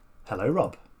Hello,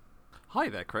 Rob. Hi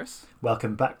there, Chris.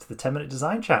 Welcome back to the 10-Minute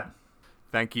Design Chat.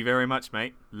 Thank you very much,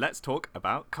 mate. Let's talk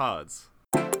about cards.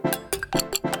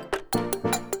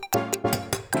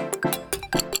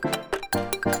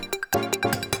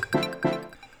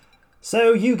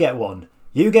 So you get one,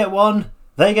 they get one,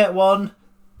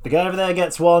 the guy over there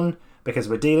gets one, because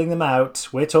we're dealing them out.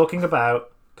 We're talking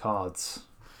about cards.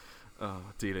 Oh,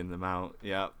 dealing them out.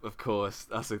 Yeah, of course.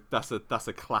 That's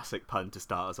a classic pun to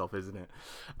start us off, isn't it?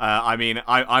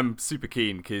 I'm super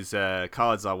keen because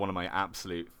cards are one of my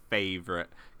absolute favourite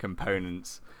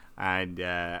components, and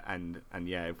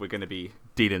yeah, if we're going to be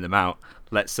dealing them out,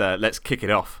 let's kick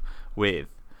it off with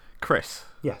Chris.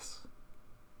 Yes.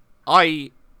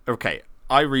 I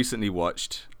recently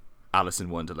watched Alice in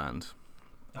Wonderland.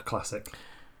 A classic.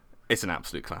 It's an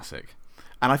absolute classic.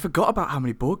 And I forgot about how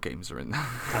many board games are in there.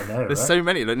 I know, There's right? so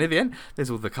many. Like, near the end,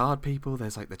 there's all the card people.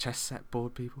 There's like the chess set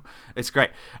board people. It's great.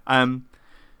 But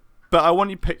I want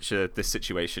you to picture this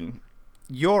situation.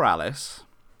 You're Alice.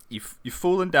 You've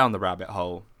fallen down the rabbit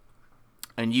hole.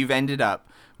 And you've ended up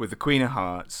with the Queen of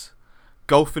Hearts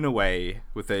golfing away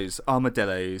with those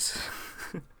armadillos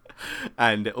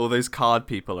and all those card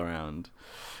people around.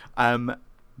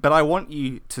 But I want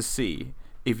you to see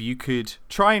if you could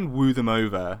try and woo them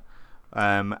over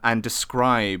and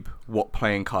describe what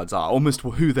playing cards are, almost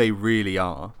who they really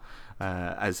are,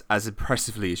 as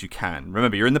impressively as you can.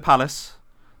 Remember, you're in the palace,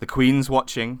 the Queen's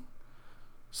watching,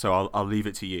 so I'll leave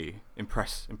it to you.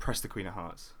 Impress the Queen of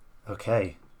Hearts.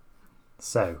 Okay.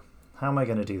 So, how am I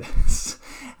going to do this?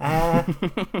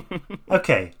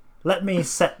 Okay, let me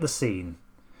set the scene.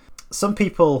 Some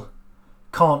people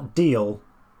can't deal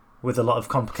with a lot of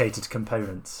complicated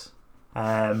components.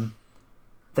 They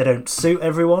don't suit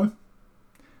everyone.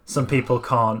 Some people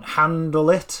can't handle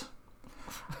it.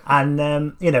 And,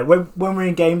 when we're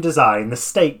in game design, the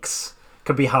stakes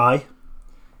can be high.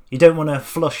 You don't want to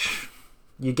flush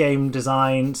your game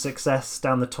design success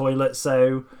down the toilet.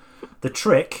 So the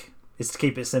trick is to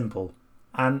keep it simple.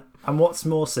 And what's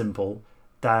more simple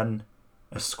than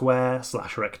a square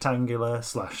 / rectangular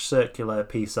 / circular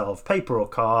piece of paper or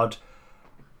card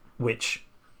which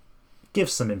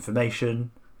gives some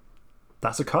information?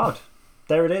 That's a card.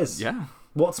 There it is. Yeah.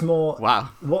 What's more?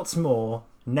 Wow. What's more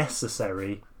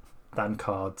necessary than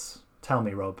cards? Tell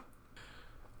me, Rob.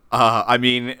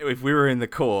 If we were in the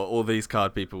court, all these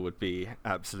card people would be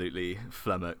absolutely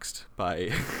flummoxed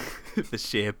by the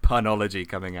sheer punology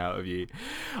coming out of you.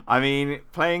 I mean,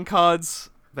 playing cards,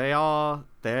 they are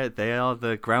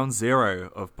the ground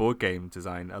zero of board game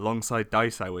design, alongside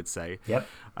dice, I would say. Yep.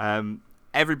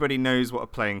 Everybody knows what a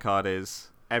playing card is.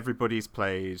 Everybody's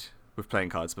played with playing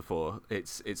cards before.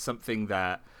 It's something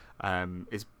that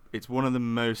it's one of the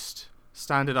most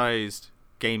standardized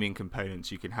gaming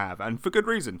components you can have, and for good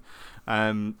reason.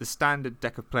 The standard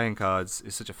deck of playing cards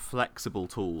is such a flexible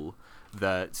tool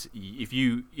that if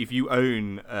you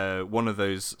own one of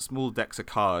those small decks of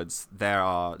cards, there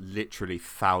are literally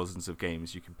thousands of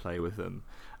games you can play with them.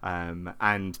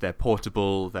 And they're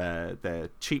portable, they're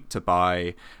cheap to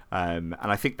buy, and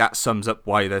I think that sums up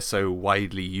why they're so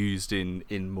widely used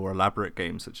in more elaborate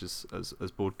games such as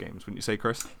board games. Wouldn't you say,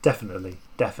 Chris? Definitely.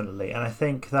 And I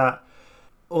think that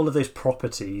all of those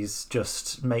properties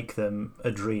just make them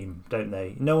a dream, don't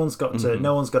they? No one's got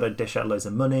to dish out loads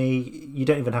of money. You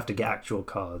don't even have to get actual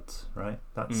cards, right?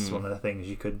 That's one of the things.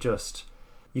 You could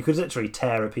literally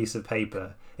tear a piece of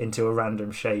paper into a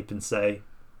random shape and say,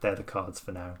 they're the cards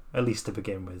for now, at least to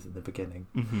begin with in the beginning.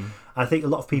 I think a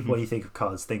lot of people, when you think of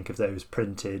cards, think of those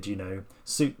printed,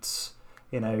 suits.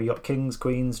 You got kings,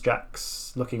 queens,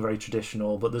 jacks, looking very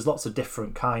traditional, but there's lots of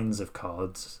different kinds of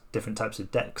cards, different types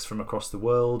of decks from across the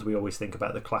world. We always think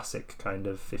about the classic kind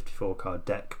of 54 card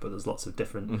deck, but there's lots of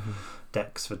different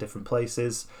decks for different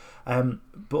places. But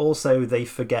also they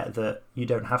forget that you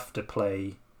don't have to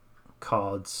play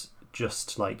cards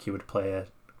just like you would play a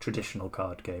traditional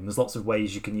card game. There's lots of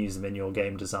ways you can use them in your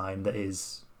game design that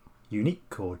is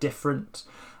unique or different.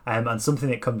 And something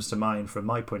that comes to mind from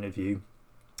my point of view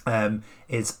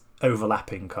is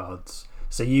overlapping cards.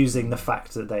 So using the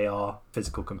fact that they are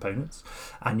physical components,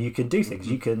 and you can do things.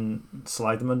 You can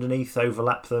slide them underneath,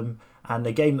 overlap them, and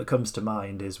a game that comes to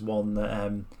mind is one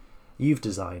that you've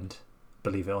designed,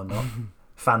 believe it or not.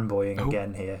 Fanboying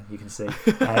again here, you can see.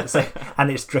 And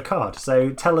it's Drakkar.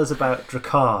 So tell us about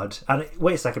Drakkar. And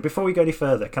wait a second, before we go any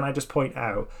further, can I just point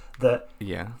out that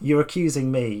you're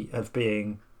accusing me of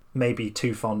being maybe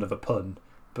too fond of a pun,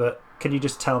 but can you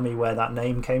just tell me where that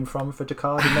name came from for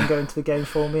Drakkar and then go into the game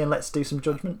for me and let's do some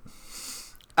judgment?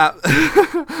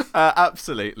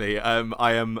 Absolutely.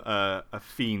 I am a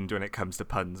fiend when it comes to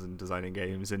puns and designing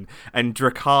games, and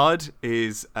Drakkar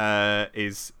is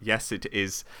yes, it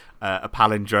is a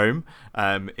palindrome.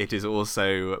 It is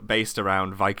also based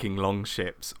around Viking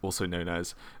longships, also known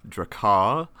as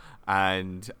Drakkar,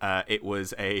 and it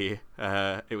was a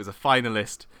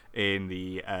finalist in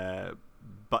the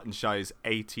Buttonshy's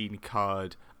 18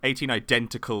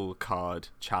 identical card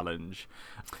challenge,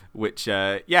 which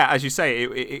as you say,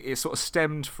 it sort of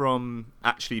stemmed from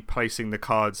actually placing the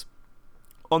cards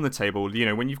on the table. You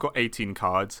know, when you've got 18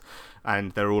 cards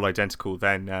and they're all identical,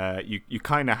 then you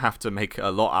kind of have to make a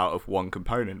lot out of one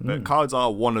component, but cards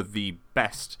are one of the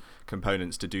best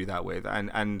components to do that with,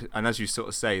 and as you sort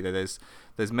of say, that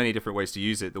there's many different ways to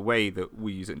use it. The way that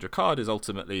we use it in Drakkar is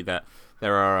ultimately that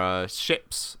there are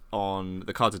ships on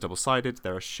the cards are double-sided.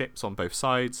 There are ships on both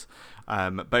sides.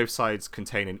 Both sides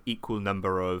contain an equal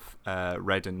number of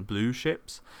red and blue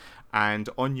ships, and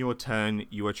on your turn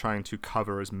you are trying to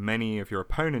cover as many of your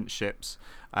opponent's ships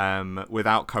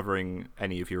without covering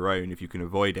any of your own if you can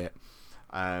avoid it.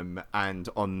 And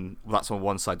that's on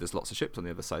one side there's lots of ships, on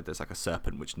the other side there's like a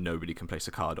serpent which nobody can place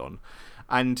a card on,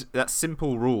 and that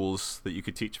simple rules that you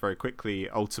could teach very quickly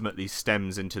ultimately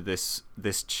stems into this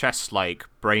chess-like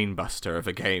brain buster of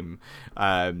a game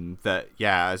that,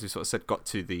 as we sort of said, got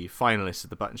to the finalists of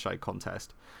the Buttonshy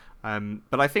contest.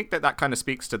 But I think that kind of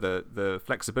speaks to the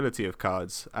flexibility of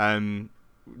cards.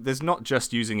 There's not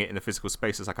just using it in a physical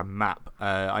space as like a map.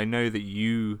 I know that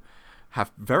you have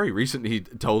very recently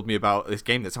told me about this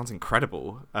game that sounds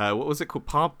incredible. What was it called?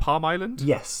 Palm Island?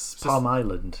 Yes, Palm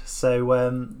Island.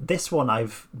 So this one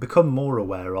I've become more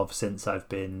aware of since I've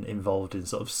been involved in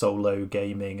sort of solo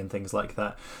gaming and things like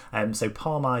that. So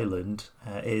Palm Island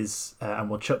is, and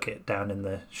we'll chuck it down in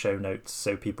the show notes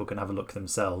so people can have a look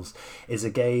themselves, is a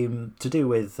game to do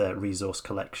with resource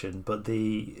collection. But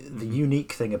the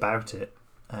unique thing about it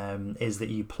is that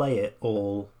you play it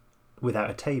all without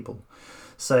a table.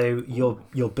 So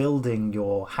you're building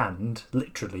your hand,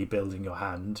 literally building your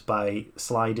hand, by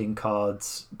sliding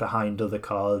cards behind other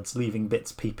cards, leaving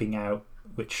bits peeping out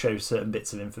which show certain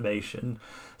bits of information.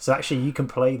 So actually you can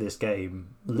play this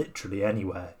game literally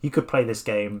anywhere. You could play this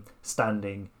game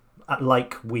standing,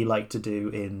 like we like to do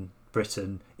in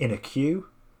Britain, in a queue.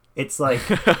 It's like,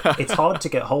 it's hard to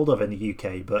get hold of in the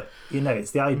UK, but you know,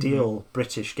 it's the ideal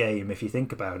British game if you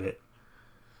think about it.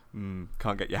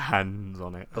 Can't get your hands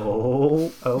on it. Oh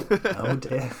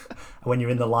dear. When you're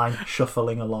in the line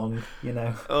shuffling along, you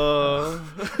know.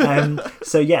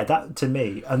 So yeah, that to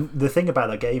me, and the thing about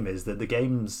that game is that the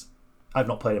game's, I've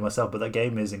not played it myself, but that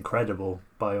game is incredible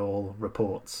by all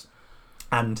reports.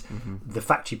 And the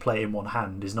fact you play it in one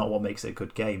hand is not what makes it a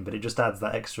good game, but it just adds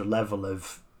that extra level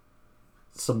of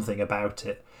something about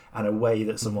it, and a way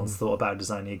that someone's thought about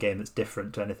designing a game that's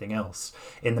different to anything else.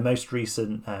 In the most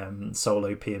recent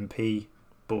solo PMP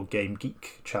Board Game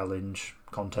Geek Challenge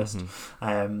contest,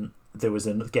 there was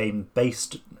a game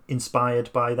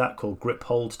inspired by that called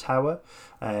Griphold Tower.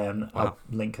 I'll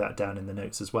link that down in the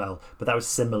notes as well. But that was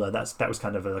similar. That was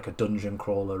kind of like a dungeon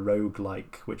crawler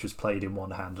roguelike, which was played in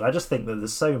one hand. And I just think that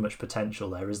there's so much potential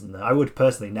there, isn't there? I would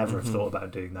personally never have thought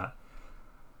about doing that.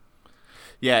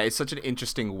 Yeah, it's such an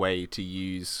interesting way to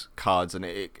use cards, and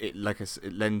it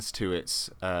lends to its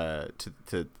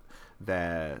to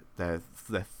their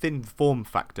thin form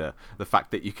factor, the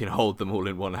fact that you can hold them all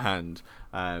in one hand,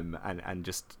 and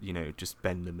just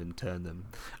bend them and turn them,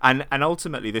 and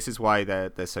ultimately this is why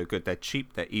they're so good. They're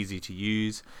cheap, they're easy to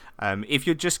use. If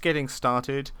you're just getting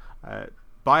started,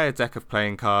 buy a deck of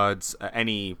playing cards at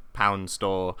any pound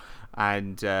store,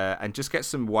 and just get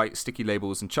some white sticky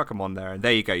labels and chuck them on there, and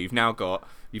there you go. You've now got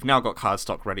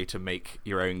cardstock ready to make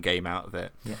your own game out of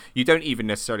it. Yeah. You don't even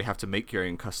necessarily have to make your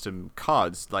own custom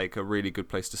cards. Like, a really good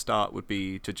place to start would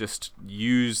be to just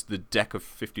use the deck of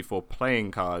 54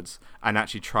 playing cards and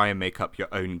actually try and make up your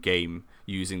own game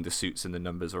using the suits and the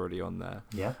numbers already on there.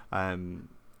 Yeah. And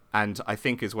I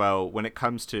think as well, when it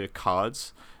comes to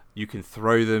cards, you can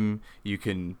throw them, you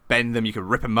can bend them, you can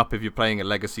rip them up if you're playing a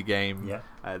legacy game.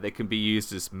 Yeah. They can be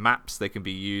used as maps, they can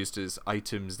be used as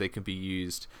items, they can be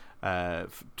used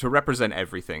to represent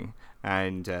everything.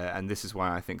 And this is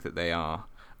why I think that they are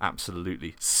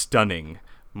absolutely stunning.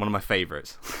 One of my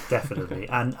favourites. Definitely.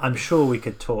 And I'm sure we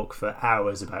could talk for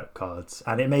hours about cards,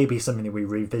 and it may be something that we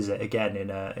revisit again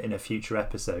in a future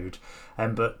episode.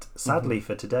 But sadly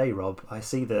for today, Rob, I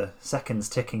see the seconds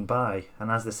ticking by,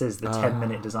 and as this is the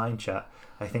 10-minute design chat,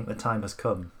 I think the time has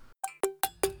come.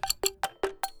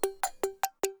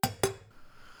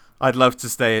 I'd love to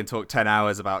stay and talk 10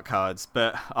 hours about cards,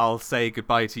 but I'll say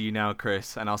goodbye to you now,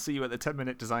 Chris, and I'll see you at the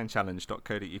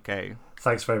 10minutedesignchallenge.co.uk.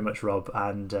 Thanks very much, Rob,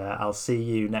 and I'll see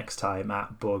you next time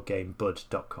at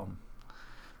boardgamebud.com.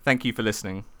 Thank you for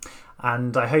listening.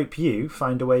 And I hope you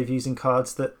find a way of using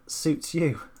cards that suits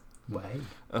you. Way.